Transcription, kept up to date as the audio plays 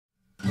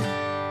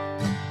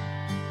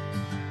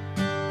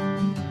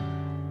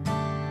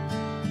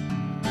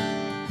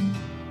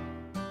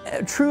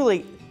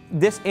truly,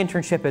 this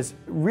internship has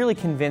really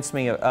convinced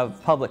me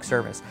of public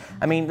service.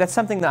 I mean, that's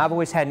something that I've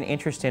always had an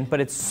interest in, but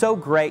it's so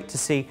great to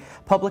see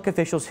public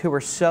officials who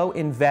are so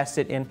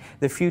invested in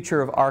the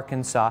future of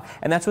Arkansas,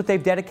 and that's what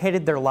they've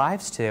dedicated their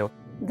lives to.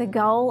 The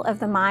goal of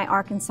the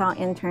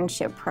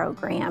MyARInternship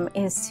Program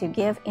is to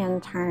give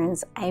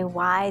interns a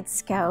wide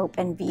scope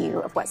and view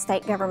of what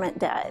state government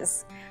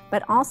does,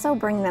 but also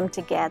bring them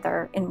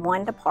together in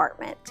one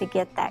department to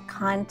get that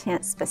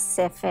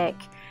content-specific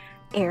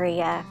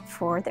area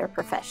for their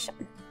profession.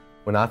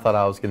 When I thought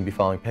I was going to be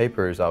filing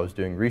papers, I was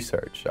doing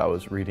research. I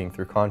was reading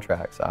through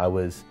contracts. I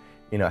was,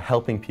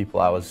 helping people.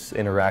 I was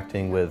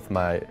interacting with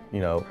my,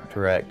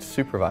 direct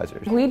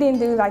supervisors. We didn't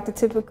do like the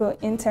typical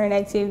intern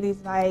activities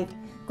like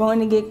going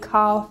to get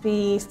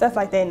coffee, stuff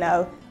like that.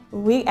 No,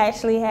 we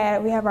actually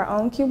have our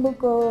own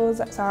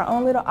cubicles, so our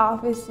own little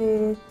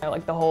offices.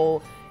 Like the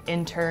whole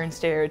intern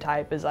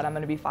stereotype is that I'm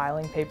going to be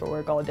filing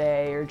paperwork all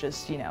day, or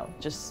just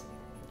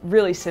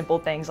really simple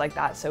things like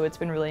that. So it's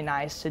been really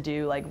nice to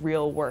do like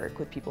real work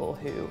with people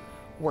who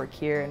work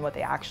here and what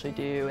they actually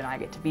do, and I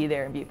get to be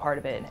there and be a part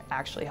of it and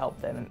actually help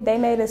them. They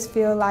made us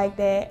feel like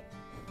that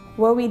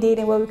what we did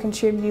and what we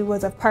contributed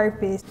was of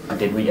purpose.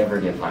 Did we ever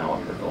get final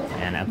approval?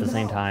 And at the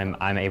same time,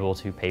 I'm able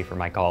to pay for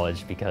my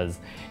college because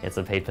it's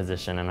a paid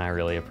position, and I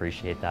really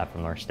appreciate that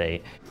from our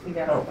state.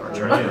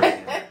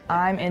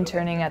 I'm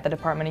interning at the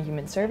Department of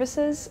Human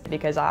Services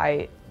because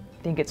I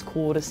think it's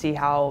cool to see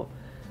how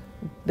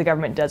the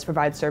government does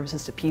provide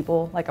services to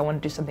people. Like, I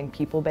want to do something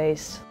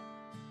people-based.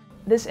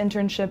 This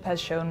internship has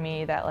shown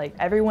me that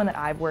everyone that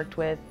I've worked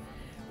with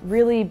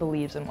really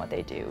believes in what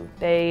they do.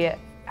 They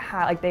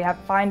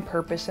find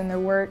purpose in their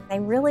work. They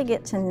really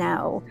get to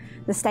know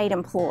the state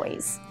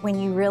employees when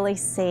you really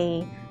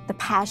see the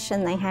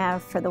passion they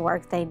have for the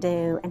work they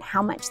do and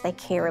how much they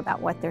care about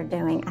what they're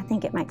doing. I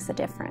think it makes a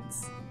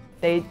difference.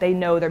 They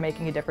know they're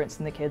making a difference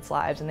in the kids'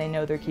 lives, and they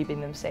know they're keeping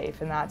them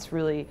safe, and that's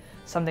really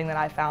something that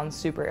I found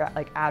super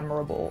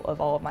admirable of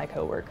all of my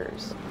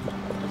coworkers.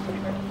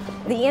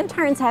 The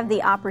interns have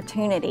the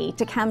opportunity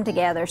to come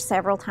together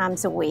several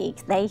times a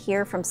week. They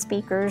hear from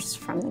speakers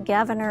from the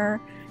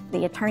governor,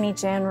 the Attorney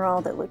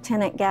General, the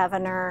Lieutenant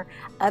Governor,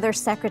 other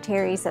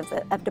secretaries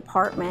of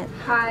department.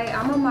 Hi,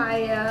 I'm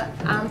Amaya.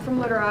 I'm from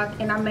Little Rock,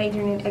 and I'm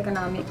majoring in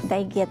economics.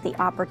 They get the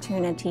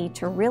opportunity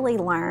to really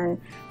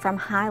learn from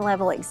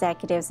high-level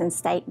executives in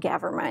state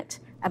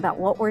government about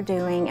what we're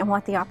doing and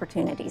what the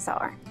opportunities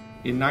are.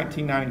 In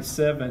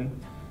 1997,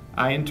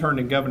 I interned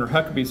in Governor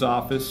Huckabee's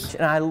office.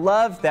 And I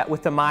love that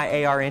with the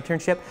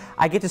MyARInternship,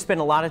 I get to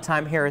spend a lot of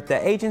time here at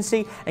the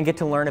agency and get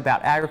to learn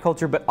about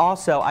agriculture, but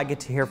also I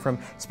get to hear from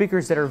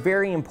speakers that are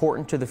very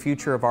important to the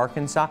future of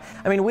Arkansas.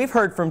 I mean, we've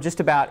heard from just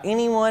about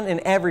anyone and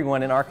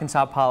everyone in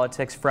Arkansas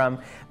politics, from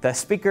the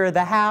Speaker of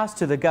the House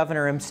to the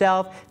governor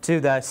himself to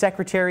the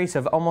secretaries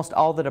of almost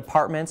all the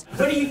departments.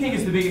 What do you think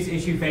is the biggest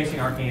issue facing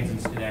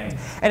Arkansans today?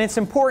 And it's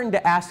important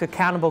to ask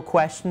accountable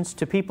questions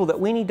to people that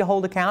we need to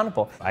hold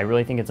accountable. I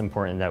really think it's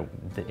important that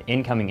the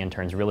incoming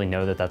interns really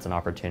know that that's an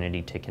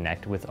opportunity to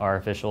connect with our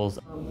officials.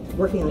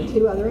 Working on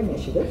 2 other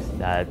initiatives.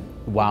 That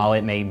while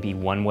it may be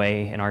one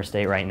way in our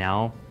state right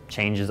now,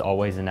 change is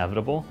always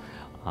inevitable,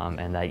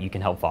 and that you can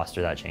help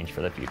foster that change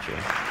for the future.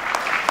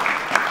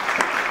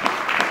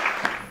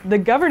 The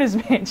governor's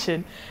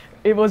mansion,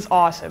 it was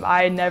awesome.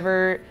 I had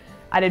never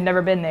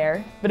been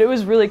there, but it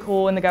was really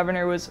cool, and the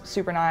governor was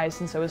super nice,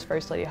 and so was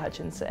First Lady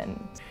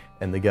Hutchinson.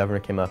 And the governor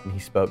came up and he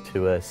spoke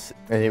to us,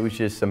 and it was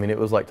just, it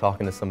was like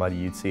talking to somebody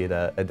you'd see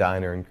at a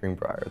diner in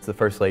Greenbrier. The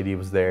First Lady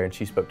was there, and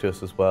she spoke to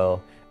us as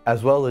well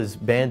as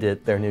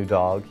Bandit, their new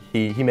dog.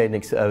 He made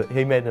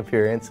an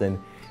appearance, and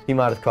he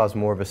might have caused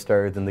more of a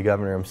stir than the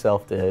governor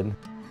himself did.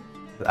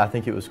 I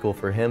think it was cool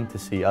for him to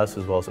see us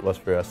as well as it was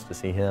for us to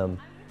see him.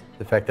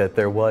 The fact that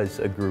there was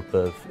a group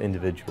of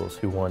individuals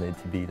who wanted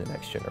to be the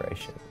next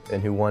generation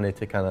and who wanted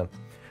to kind of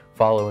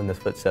follow in the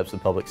footsteps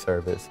of public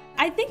service.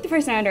 I think the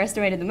person I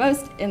underestimated the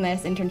most in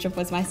this internship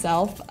was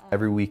myself.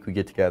 Every week we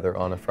get together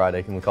on a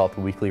Friday, and we call it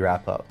the weekly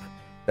wrap-up.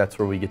 That's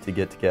where we get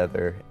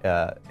together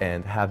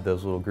and have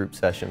those little group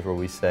sessions where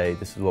we say,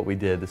 this is what we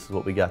did, this is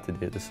what we got to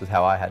do, this is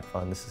how I had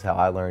fun, this is how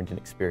I learned and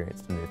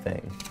experienced a new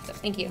thing. So,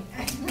 thank you.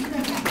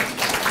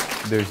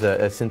 There's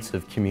a sense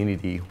of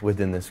community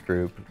within this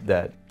group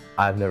that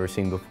I've never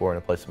seen before in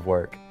a place of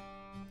work.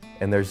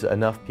 And there's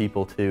enough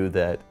people too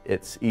that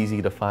it's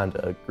easy to find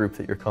a group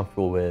that you're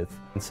comfortable with.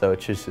 And so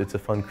it's a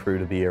fun crew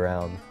to be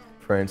around.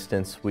 For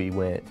instance, we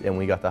went and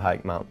we got to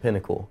hike Mount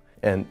Pinnacle,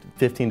 and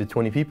 15 to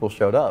 20 people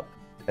showed up.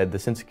 And the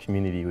sense of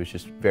community was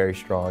just very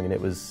strong, and it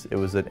was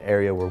an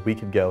area where we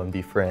could go and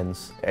be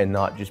friends and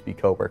not just be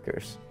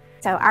coworkers.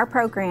 So our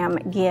program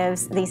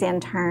gives these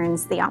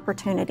interns the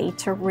opportunity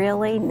to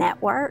really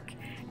network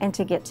and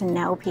to get to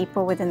know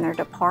people within their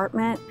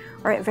department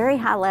or at very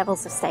high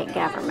levels of state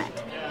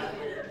government.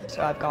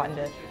 So I've gotten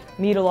to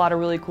meet a lot of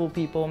really cool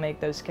people, make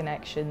those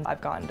connections.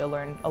 I've gotten to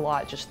learn a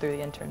lot just through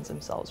the interns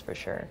themselves, for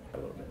sure.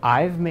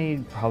 I've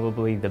made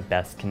probably the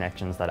best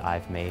connections that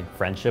I've made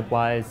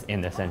friendship-wise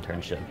in this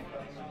internship.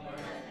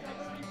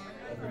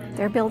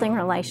 They're building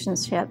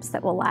relationships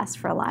that will last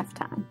for a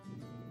lifetime.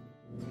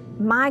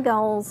 My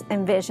goals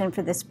and vision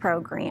for this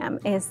program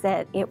is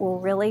that it will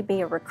really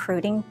be a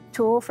recruiting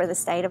tool for the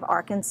state of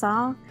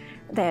Arkansas,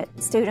 that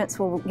students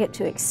will get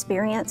to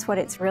experience what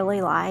it's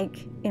really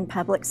like in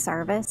public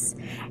service,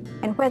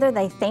 and whether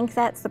they think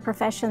that's the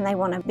profession they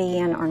want to be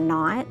in or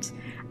not,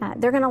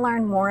 they're going to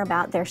learn more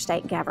about their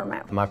state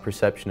government. My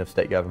perception of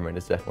state government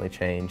has definitely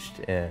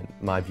changed, and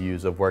my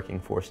views of working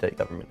for state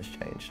government has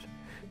changed.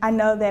 I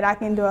know that I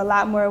can do a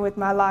lot more with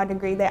my law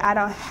degree, that I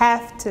don't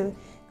have to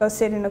go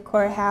sit in the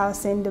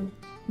courthouse and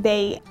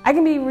debate. I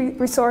can be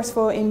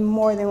resourceful in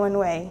more than one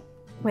way.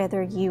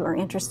 Whether you are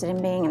interested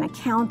in being an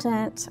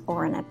accountant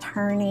or an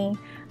attorney,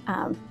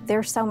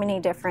 there's so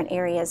many different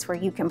areas where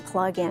you can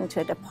plug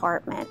into a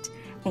department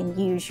and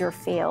use your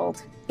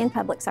field in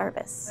public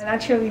service. And I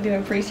truly do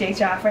appreciate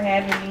y'all for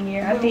having me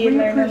here. I did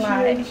learn a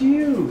lot. We appreciate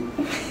you.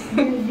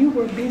 You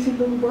were a busy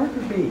little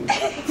worker bee.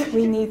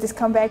 We need to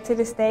come back to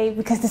the state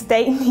because the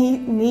state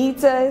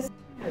needs us.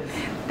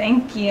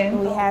 Thank you.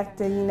 We have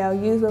to,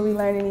 use what we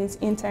learn in these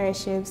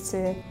internships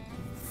to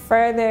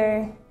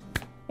further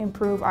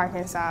improve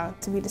Arkansas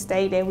to be the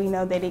state that we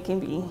know that it can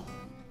be.